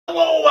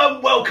Hello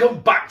and welcome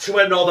back to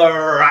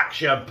another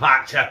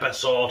action-packed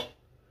episode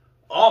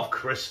of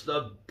Chris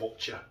the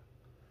Butcher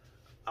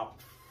and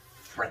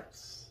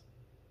Friends.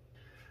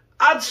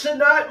 Adsa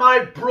and I,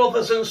 my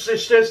brothers and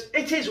sisters,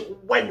 it is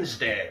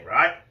Wednesday,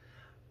 right?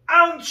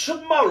 And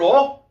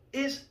tomorrow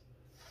is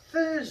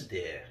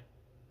Thursday.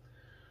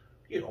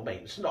 You know what I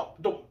mean? It's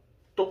not, don't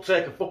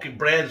take a fucking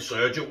brain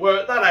surge at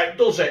work that out,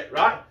 does it,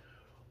 right?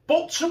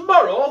 But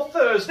tomorrow,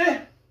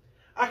 Thursday,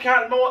 I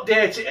can't remember what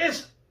date it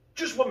is.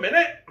 Just 1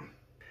 minute.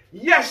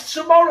 Yes,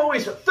 tomorrow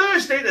is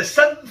Thursday, the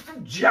 7th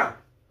of Jan.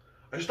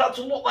 I just had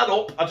to look that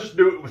up. I just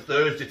knew it was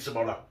Thursday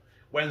tomorrow.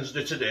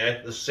 Wednesday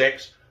today, the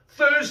 6th.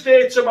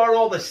 Thursday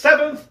tomorrow, the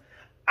 7th.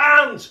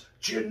 And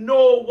do you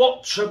know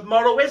what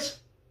tomorrow is?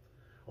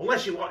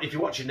 Unless you want, if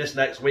you're watching this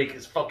next week,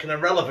 it's fucking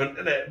irrelevant,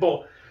 isn't it?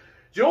 But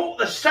do you know what,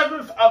 the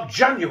 7th of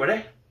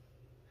January?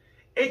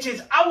 It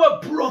is our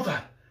brother,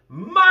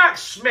 Mark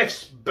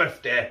Smith's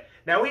birthday.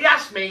 Now, he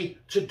asked me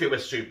to do a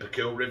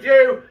Supercool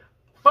review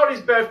for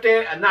his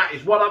birthday, and that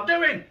is what I'm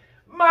doing.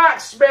 Mark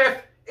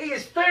Smith, he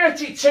is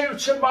 32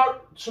 tomorrow.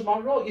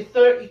 You're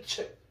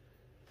 32.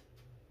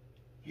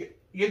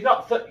 You're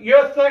not.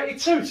 You're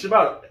 32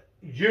 tomorrow.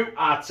 You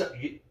are.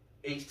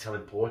 He's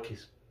telling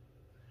porkies.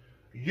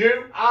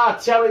 You are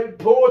telling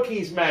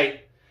porkies,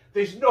 mate.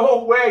 There's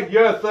no way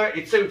you're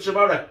 32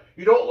 tomorrow.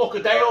 You don't look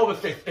a day over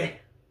 50.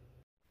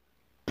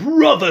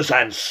 Brothers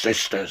and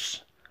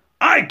sisters,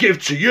 I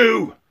give to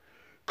you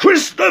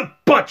Chris the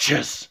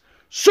Butcher's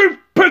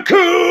Supercool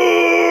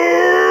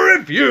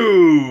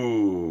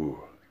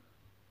Review.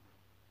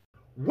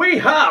 We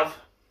have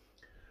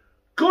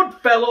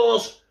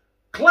GoodFella's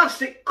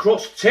classic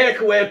crust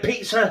takeaway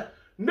pizza,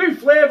 new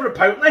flavour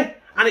apparently,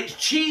 and it's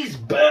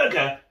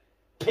cheeseburger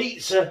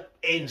pizza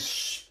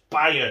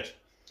inspired.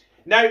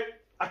 Now,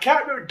 I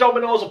can't remember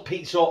Domino's or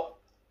Pizza.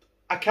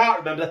 I can't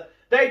remember.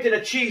 They did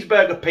a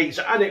cheeseburger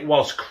pizza and it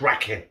was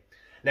cracking.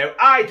 Now,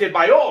 I did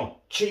my own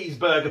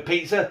cheeseburger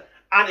pizza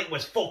and it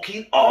was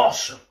fucking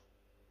awesome.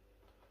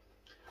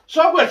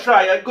 So I'm going to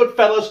try a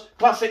GoodFella's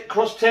classic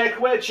crust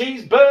takeaway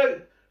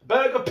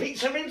cheeseburger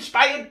pizza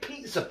inspired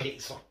pizza.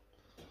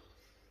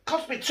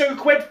 Cost me £2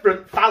 for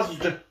it,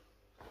 Fazda.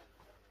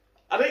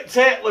 I didn't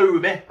take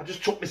Lumi, I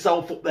just took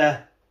myself up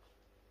there.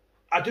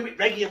 I do it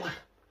regular.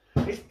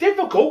 It's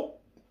difficult,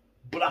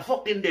 but I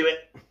fucking do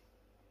it.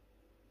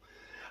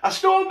 A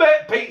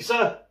stone-baked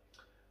pizza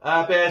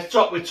base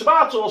topped with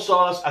tomato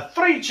sauce, a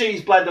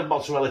 3-cheese blend of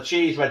mozzarella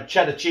cheese, red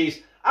cheddar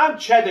cheese and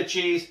cheddar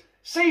cheese,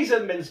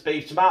 seasoned minced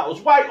beef,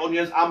 tomatoes, white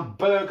onions and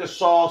burger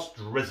sauce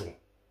drizzle.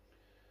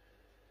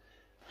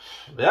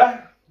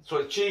 Yeah, so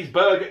it's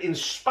cheeseburger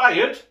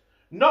inspired,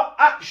 not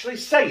actually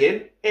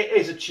saying it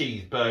is a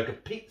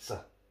cheeseburger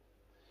pizza.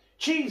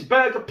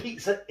 Cheeseburger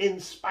pizza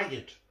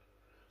inspired.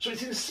 So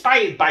it's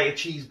inspired by a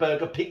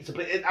cheeseburger pizza,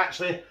 but it's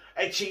actually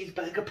a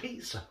cheeseburger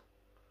pizza.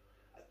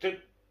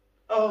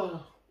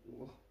 Oh.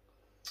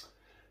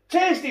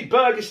 Tasty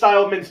burger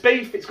style minced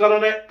beef, it's got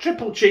on it.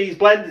 Triple cheese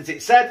blend, as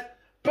it said.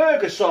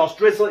 Burger sauce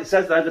drizzle, it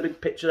says. There's a big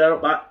picture there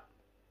up back.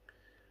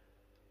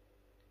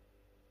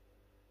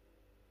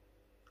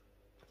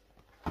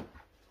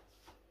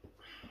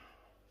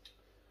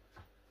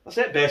 That's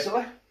it,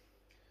 basically.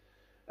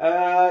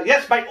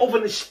 Yes, my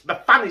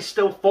fan is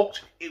still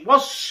fucked. It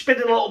was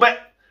spinning a little bit,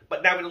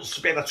 but now it doesn't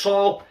spin at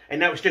all. And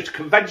now it's just a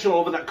conventional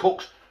oven that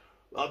cooks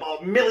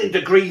about 1,000,000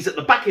 degrees at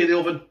the back of the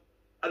oven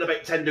and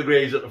about 10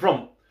 degrees at the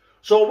front.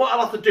 So what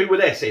I'll have to do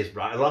with this is,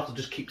 right, I'll have to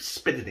just keep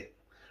spinning it.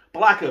 But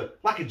like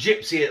a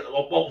gypsy at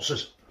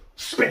waltzers,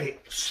 spin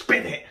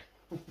it.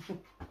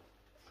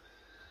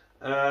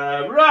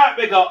 Right,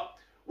 we got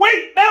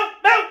wheat,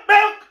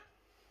 milk.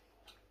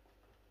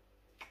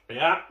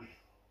 Yeah.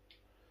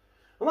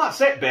 And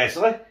that's it,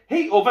 basically.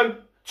 Heat oven,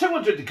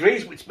 200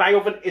 degrees, which my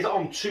oven is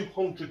on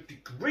 200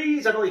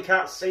 degrees. I know you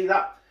can't see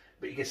that,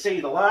 but you can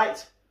see the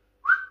light.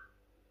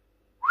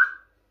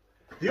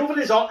 The oven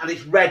is on and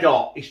it's red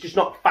hot. It's just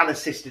not fan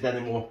assisted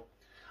anymore.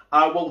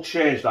 I will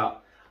change that.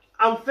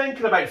 I'm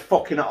thinking about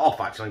fucking it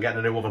off actually and getting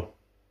a new oven.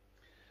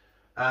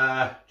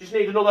 Just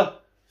need another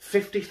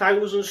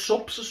 50,000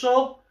 subs or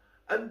so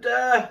and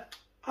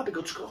I'll be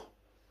good to go.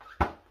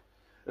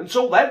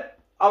 Until then,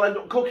 I'll end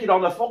up cooking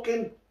on a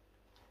fucking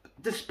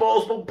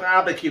disposable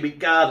barbecue in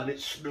garden.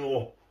 It's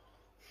snow.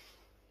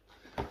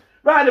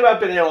 Right, anyway, I've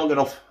been here long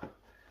enough.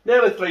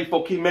 Nearly 3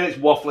 fucking minutes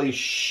waffling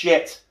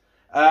shit.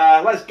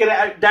 Let's get it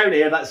out down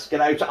here. Let's get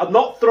out. I'm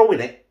not throwing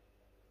it.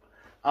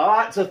 I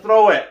like to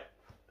throw it.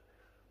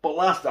 But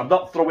last, I'm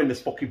not throwing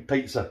this fucking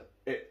pizza.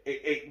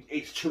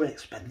 It's too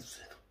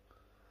expensive.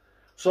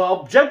 So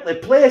I'll gently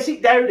place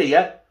it down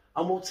here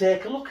and we'll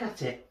take a look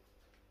at it.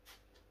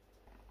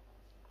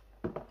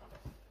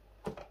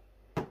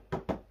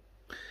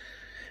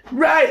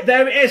 Right,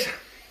 there it is.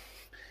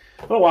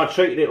 I don't want to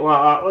treat it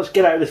like that. Let's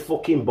get out of this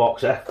fucking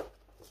box here.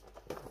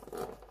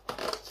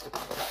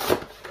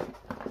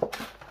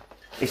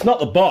 It's not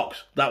the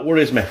box that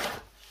worries me.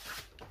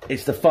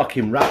 It's the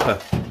fucking wrapper.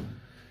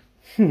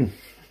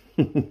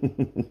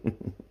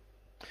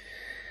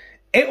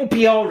 It'll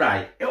be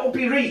alright. It'll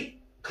be right.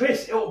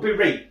 Chris, it'll be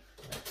right.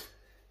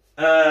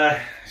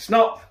 It's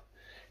not,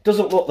 it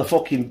doesn't look the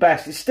fucking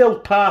best. It's still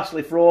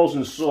partially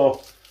frozen,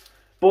 so,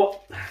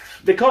 but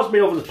because my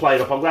oven's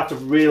playing up, I'm going to have to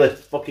really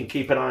fucking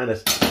keep an eye on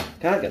this.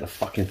 Can't get the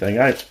fucking thing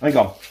out. Hang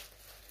on.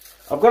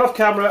 I've got off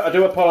camera, I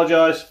do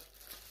apologise.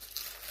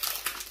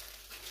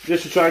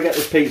 Just to try and get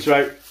this pizza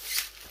out.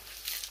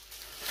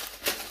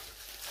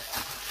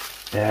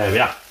 There we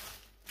are.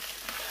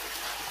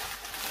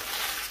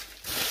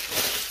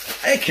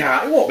 It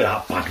won't be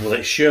that bad, will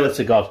it? Surely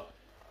to God.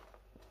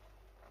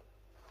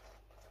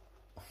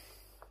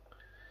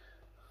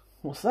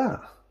 What's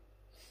that?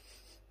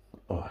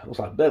 Oh, it looks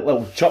like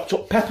little chopped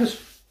up peppers.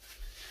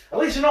 At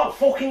least they're not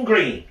fucking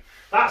green.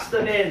 That's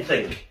the main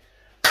thing.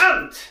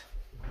 And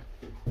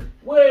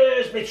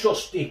where's my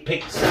trusty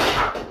pizza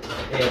hat?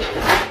 Here it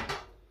is.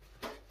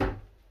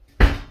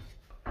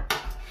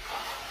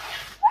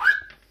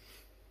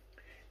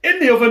 In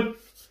the oven,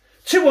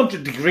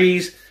 200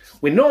 degrees,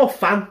 with no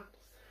fan,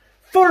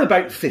 for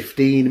about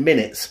 15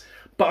 minutes.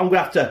 But I'm going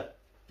to have to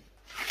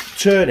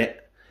turn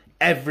it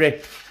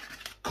every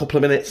couple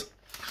of minutes.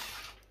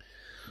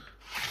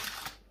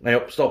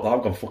 Now, stop that,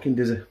 I've gone fucking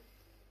dizzy.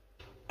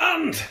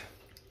 And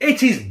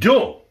it is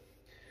done.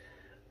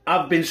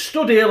 I've been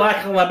stood here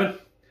like a lemon,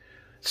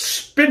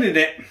 spinning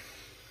it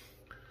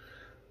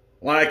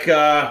like,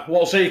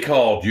 what's he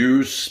called?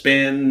 You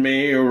spin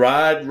me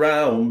right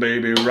round,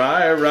 baby,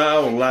 right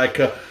round, like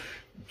a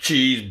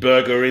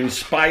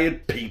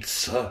cheeseburger-inspired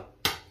pizza.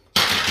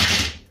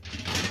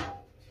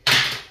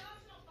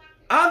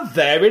 And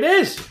there it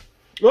is.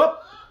 Oh,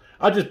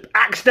 I just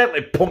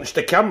accidentally punched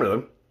the camera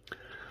then.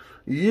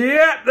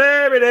 Yeah,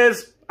 there it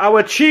is.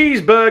 Our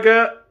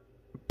cheeseburger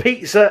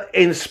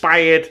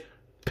pizza-inspired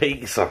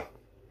pizza.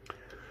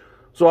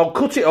 So I'll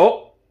cut it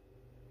up,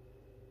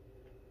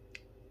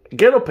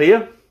 get up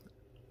here,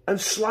 and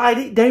slide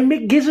it down my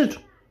gizzard.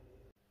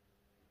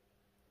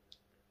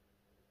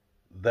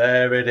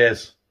 There it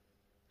is.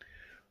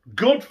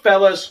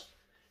 GoodFella's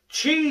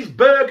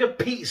cheeseburger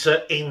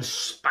pizza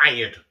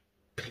inspired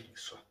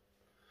pizza.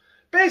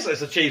 Basically,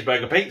 it's a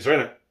cheeseburger pizza,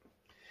 isn't it?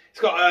 It's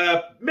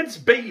got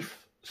minced beef,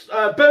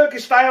 burger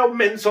style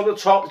mince on the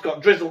top. It's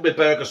got drizzled with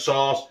burger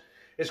sauce.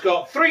 It's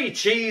got 3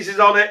 cheeses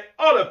on it,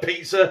 on a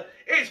pizza.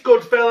 It's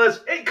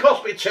GoodFella's. It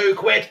cost me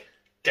 £2.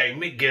 Down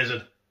me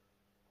gizzard.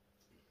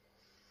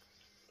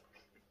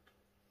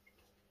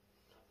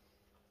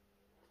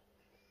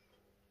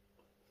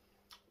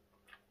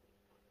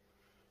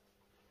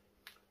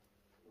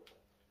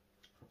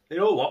 You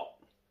know what?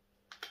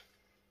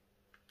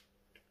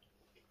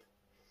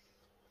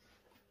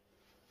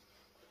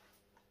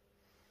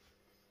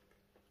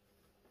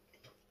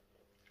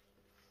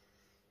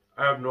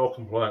 I have no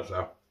complaints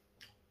there.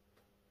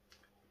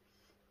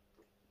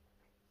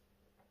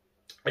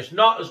 It's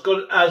not as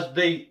good as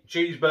the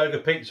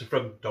cheeseburger pizza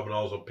from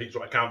Domino's or Pizza.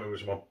 I can't remember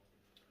which one.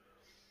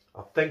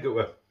 I think it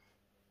was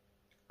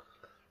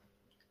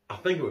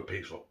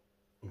pizza.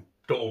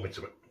 Don't hold me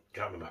to it.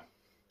 Can't remember.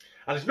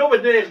 And it's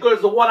nowhere near as good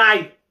as the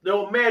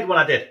homemade one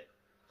I did.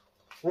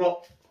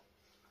 Well,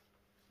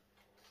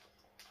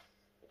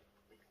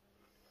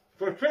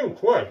 for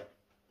 £2,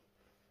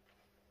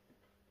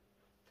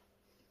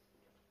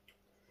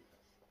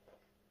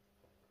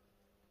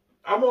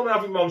 I'm only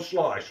having one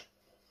slice.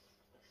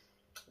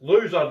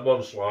 Lou's had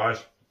one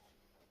slice.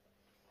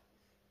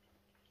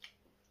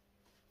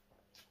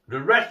 The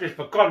rest is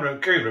for Connor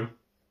and Kieran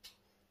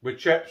with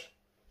chips.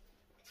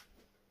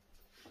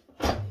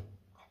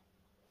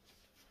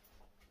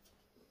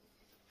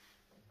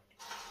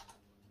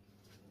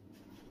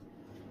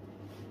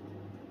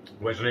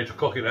 Which I need to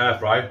cook in air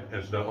fry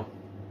incidentally.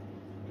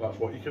 That's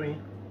what you can eat.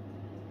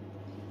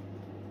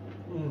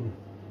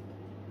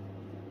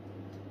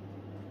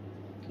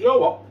 You know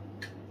what?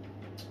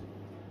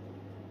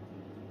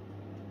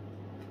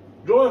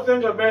 The only thing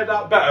that made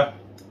that better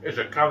is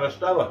a can of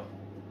Stella.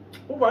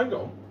 Oh, hang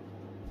on.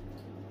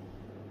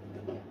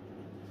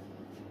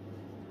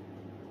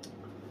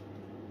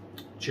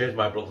 Cheers,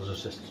 my brothers and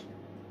sisters.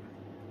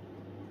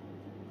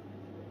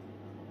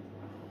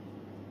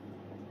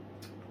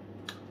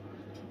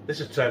 This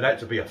has turned out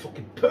to be a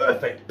fucking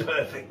perfect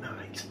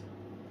night.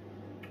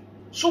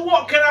 So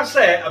what can I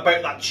say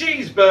about that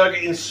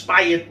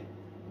cheeseburger-inspired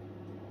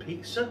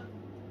pizza?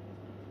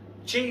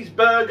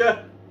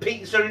 Cheeseburger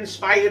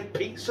pizza-inspired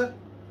pizza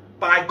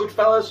by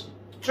GoodFella's.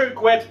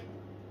 £2.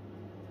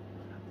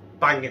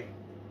 Banging.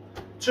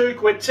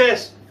 £2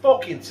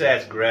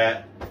 tastes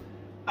great.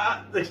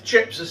 The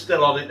chips are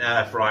still on in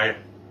air fryer.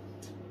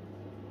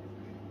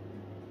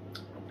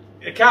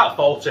 You can't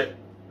fault it.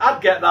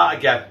 I'd get that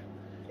again.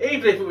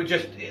 Even if it were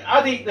just,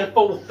 I'd eat the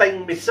full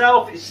thing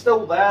myself. It's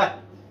still there.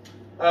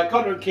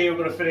 Connor and Kieran are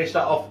going to finish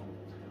that off.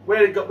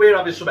 We're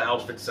having something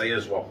else for tea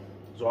as well.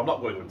 So I'm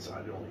not going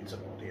inside. You don't need to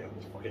know, do you?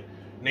 Fucking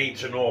need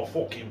to know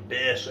fucking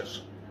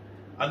basis.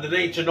 And the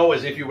need to know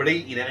is if you were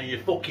eating it and you're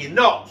fucking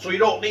not. So you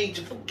don't need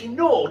to fucking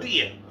know, do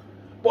you?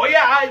 But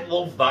yeah, I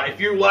love that. If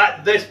you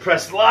like this,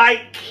 press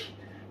like,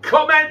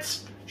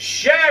 comment,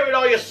 share it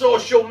on your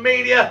social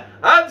media,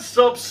 and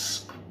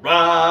subscribe.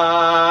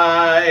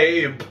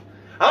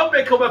 and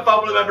become a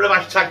family member of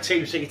hashtag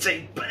Team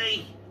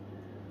CTP,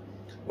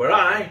 where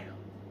I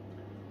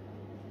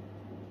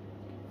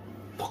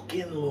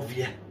fucking love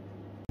you.